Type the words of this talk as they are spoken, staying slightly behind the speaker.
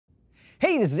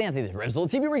Hey, this is Anthony with RevZilla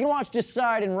TV, where you can watch,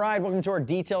 decide, and ride. Welcome to our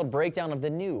detailed breakdown of the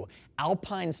new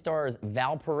Alpinestars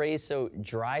Valparaiso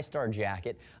Drystar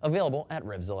jacket, available at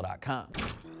RevZilla.com.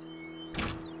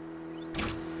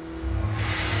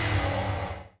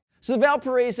 So the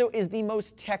Valparaiso is the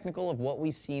most technical of what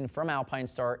we've seen from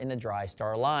Alpinestars in the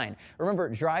Drystar line. Remember,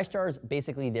 Drystar is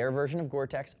basically their version of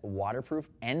Gore-Tex, waterproof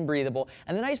and breathable.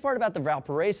 And the nice part about the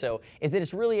Valparaiso is that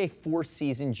it's really a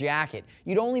four-season jacket.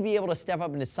 You'd only be able to step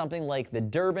up into something like the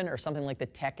Durban or something like the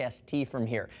Tech ST from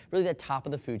here. Really the top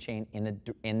of the food chain in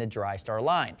the Drystar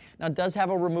line. Now, it does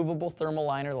have a removable thermal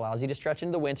liner that allows you to stretch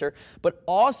into the winter, but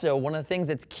also one of the things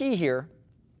that's key here,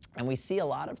 and we see a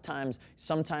lot of times,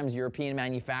 sometimes European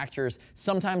manufacturers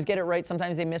sometimes get it right,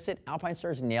 sometimes they miss it.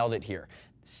 Alpinestars nailed it here.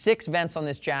 6 vents on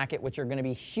this jacket, which are going to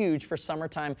be huge for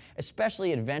summertime,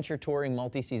 especially adventure touring,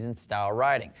 multi-season style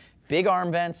riding. Big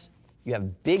arm vents, you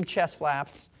have big chest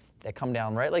flaps that come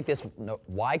down right like this,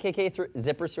 YKK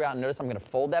zippers throughout. Notice I'm going to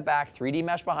fold that back, 3D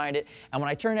mesh behind it, and when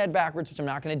I turn head backwards, which I'm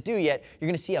not going to do yet, you're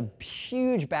going to see a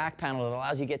huge back panel that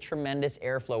allows you to get tremendous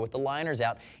airflow with the liners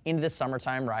out into the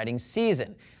summertime riding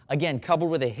season. Again, coupled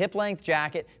with a hip-length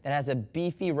jacket that has a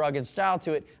beefy, rugged style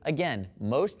to it. Again,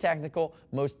 most technical,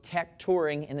 most tech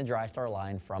touring in the Drystar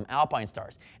line from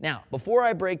Alpinestars. Now, before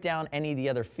I break down any of the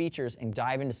other features and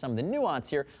dive into some of the nuance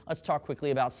here, let's talk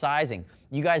quickly about sizing.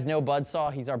 You guys know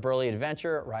Buzzsaw. He's our burly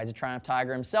adventurer, rides a Triumph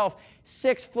Tiger himself.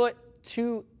 6 foot,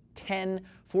 210,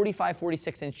 45,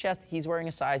 46-inch chest. He's wearing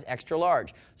a size extra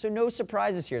large. So no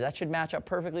surprises here. That should match up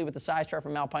perfectly with the size chart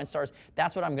from Alpinestars.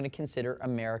 That's what I'm going to consider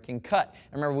American cut.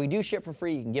 And remember, we do ship for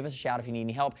free. You can give us a shout if you need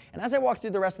any help. And as I walk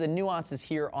through the rest of the nuances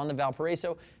here on the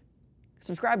Valparaiso,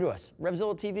 subscribe to us,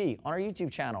 RevZilla TV, on our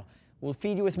YouTube channel. We'll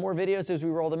feed you with more videos as we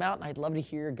roll them out, and I'd love to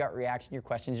hear your gut reaction, your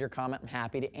questions, your comment. I'm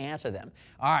happy to answer them.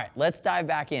 All right, let's dive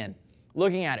back in.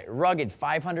 Looking at it, rugged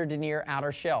 500 denier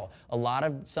outer shell.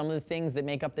 Some of the things that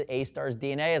make up the A-Stars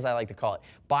DNA, as I like to call it.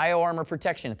 Bio armor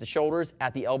protection at the shoulders,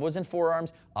 at the elbows and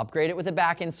forearms. Upgrade it with a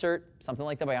back insert, something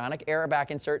like the Bionic Era back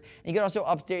insert. And you can also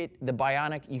update the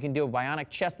Bionic. You can do a Bionic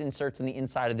chest inserts on the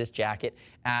inside of this jacket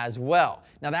as well.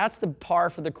 Now that's the par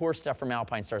for the core stuff from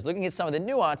Alpinestars. Looking at some of the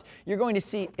nuance, you're going to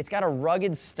see it's got a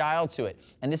rugged style to it.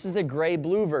 And this is the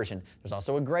gray-blue version. There's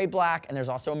also a gray-black, and there's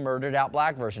also a murdered-out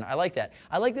black version. I like that.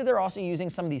 I like that they're also using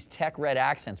some of these tech red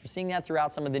accents. We're seeing that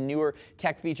throughout some of the newer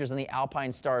tech features on the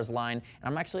Alpinestars line,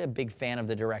 and I'm actually a big fan of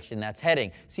the direction that's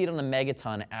heading. See it on the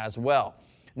Megaton as well.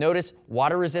 Notice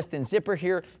water-resistant zipper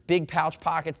here, big pouch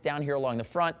pockets down here along the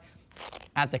front,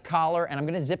 at the collar, and I'm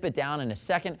going to zip it down in a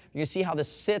second. You're going to see how this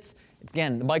sits.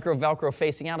 Again, the micro Velcro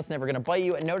facing out, it's never going to bite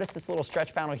you. And notice this little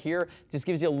stretch panel here just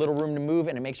gives you a little room to move,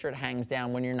 and it makes sure it hangs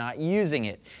down when you're not using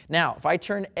it. Now, if I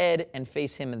turn Ed and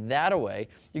face him that way,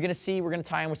 you're going to see we're going to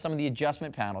tie in with some of the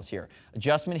adjustment panels here.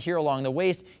 Adjustment here along the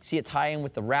waist. See it tie in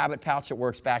with the rabbit pouch that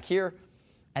works back here.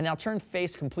 And now turn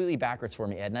face completely backwards for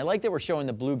me, Ed. And I like that we're showing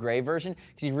the blue-gray version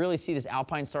because you really see this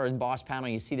Alpinestars embossed panel.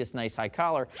 You see this nice high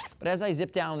collar. But as I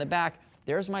zip down the back,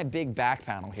 there's my big back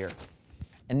panel here.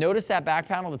 And notice that back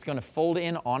panel that's going to fold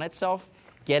in on itself,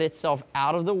 get itself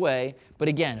out of the way. But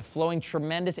again, flowing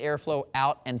tremendous airflow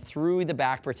out and through the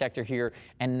back protector here.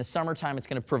 And in the summertime, it's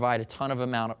going to provide a ton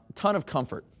of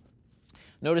comfort.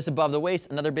 Notice above the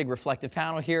waist, another big reflective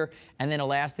panel here, and then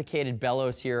elasticated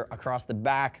bellows here across the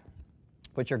back,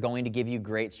 which are going to give you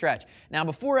great stretch. Now,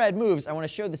 before Ed moves, I want to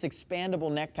show this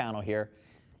expandable neck panel here.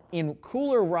 In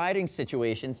cooler riding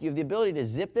situations, you have the ability to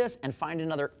zip this and find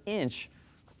another inch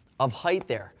of height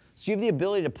there. So you have the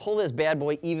ability to pull this bad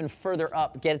boy even further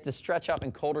up, get it to stretch up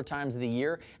in colder times of the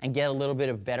year, and get a little bit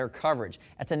of better coverage.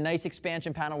 That's a nice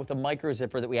expansion panel with a micro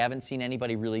zipper that we haven't seen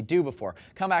anybody really do before.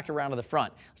 Come back around to the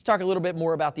front. Let's talk a little bit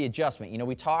more about the adjustment. You know,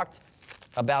 we talked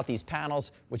about these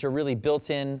panels, which are really built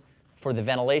in for the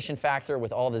ventilation factor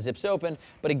with all the zips open.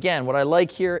 But again, what I like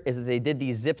here is that they did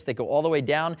these zips that go all the way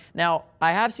down. Now,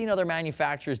 I have seen other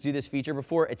manufacturers do this feature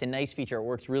before. It's a nice feature. It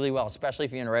works really well, especially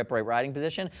if you're in a upright riding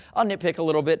position. I'll nitpick a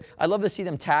little bit. I'd love to see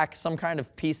them tack some kind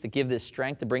of piece to give this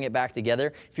strength to bring it back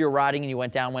together. If you're riding and you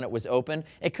went down when it was open,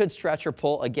 it could stretch or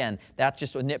pull. Again, that's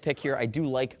just a nitpick here. I do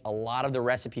like a lot of the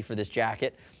recipe for this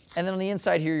jacket. And then on the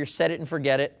inside here, you set it and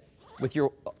forget it. With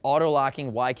your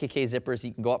auto-locking YKK zippers,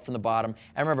 you can go up from the bottom.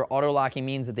 And remember, auto-locking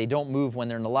means that they don't move when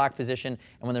they're in the lock position,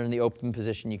 and when they're in the open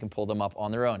position, you can pull them up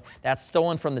on their own. That's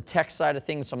stolen from the tech side of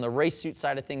things, from the race suit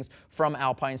side of things, from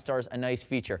Alpinestars, a nice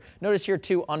feature. Notice here,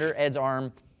 too, under Ed's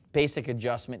arm, basic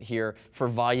adjustment here for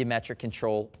volumetric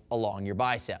control along your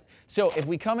bicep. So if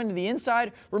we come into the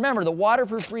inside, remember the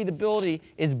waterproof breathability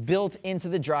is built into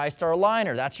the Drystar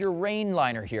liner. That's your rain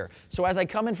liner here. So as I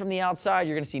come in from the outside,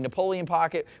 you're going to see Napoleon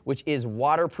pocket, which is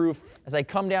waterproof. As I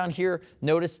come down here,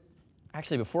 notice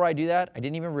Actually, before I do that, I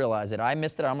didn't even realize it. I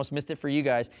missed it. I almost missed it for you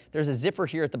guys. There's a zipper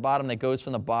here at the bottom that goes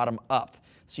from the bottom up.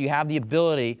 So you have the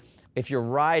ability, if you're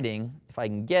riding, if I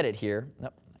can get it here.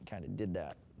 Nope, I kind of did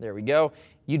that. There we go.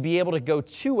 You'd be able to go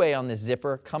two-way on this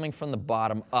zipper coming from the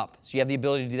bottom up. So you have the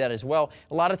ability to do that as well.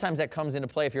 A lot of times that comes into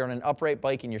play if you're on an upright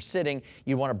bike and you're sitting,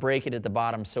 you want to break it at the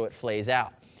bottom so it flays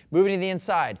out. Moving to the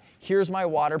inside, here's my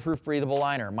waterproof breathable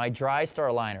liner, my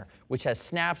Drystar liner, which has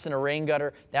snaps and a rain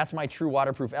gutter. That's my true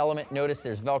waterproof element. Notice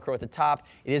there's Velcro at the top.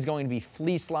 It is going to be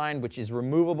fleece lined, which is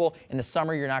removable. In the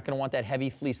summer, you're not going to want that heavy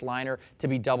fleece liner to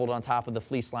be doubled on top of the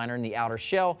fleece liner in the outer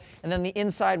shell. And then the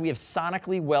inside, we have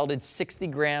sonically welded 60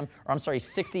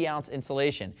 ounce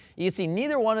insulation. You can see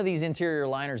neither one of these interior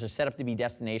liners are set up to be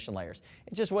destination layers.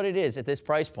 It's just what it is at this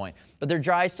price point. But they're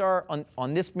Drystar.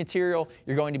 On this material,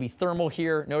 you're going to be thermal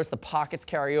here. Notice the pockets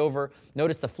carry over.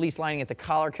 Notice the fleece lining at the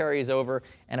collar carries over.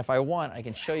 And if I want, I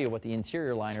can show you what the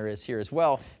interior liner is here as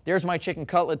well. There's my chicken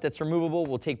cutlet that's removable.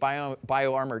 We'll take bio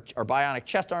armor or bionic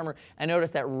chest armor. And notice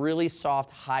that really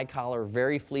soft, high collar,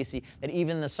 very fleecy, that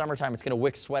even in the summertime, it's going to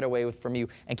wick sweat away from you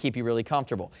and keep you really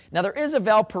comfortable. Now, there is a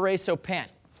Valparaiso pant.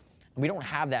 We don't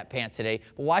have that pant today,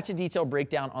 but watch a detailed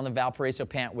breakdown on the Valparaiso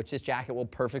pant, which this jacket will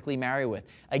perfectly marry with.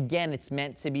 Again, it's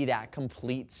meant to be that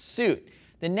complete suit.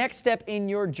 The next step in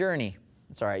your journey,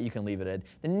 it's all right, you can leave it, Ed.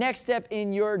 The next step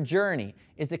in your journey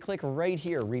is to click right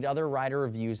here, read other rider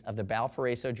reviews of the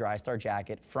Valparaiso Drystar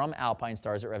jacket from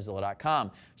Alpinestars at RevZilla.com.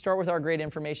 Start with our great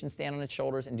information, stand on its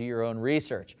shoulders, and do your own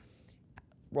research.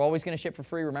 We're always going to ship for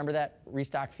free. Remember that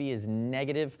restock fee is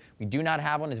negative. We do not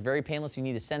have one. It's very painless. You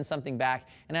need to send something back.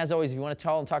 And as always, if you want to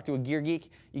call and talk to a gear geek,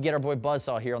 you get our boy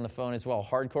Buzzsaw here on the phone as well.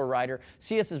 Hardcore rider.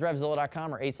 See us as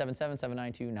RevZilla.com or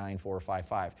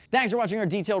 877-792-9455. Thanks for watching our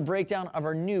detailed breakdown of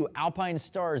our new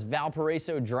Alpinestars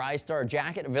Valparaiso Drystar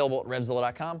jacket available at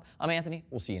RevZilla.com. I'm Anthony.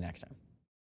 We'll see you next time.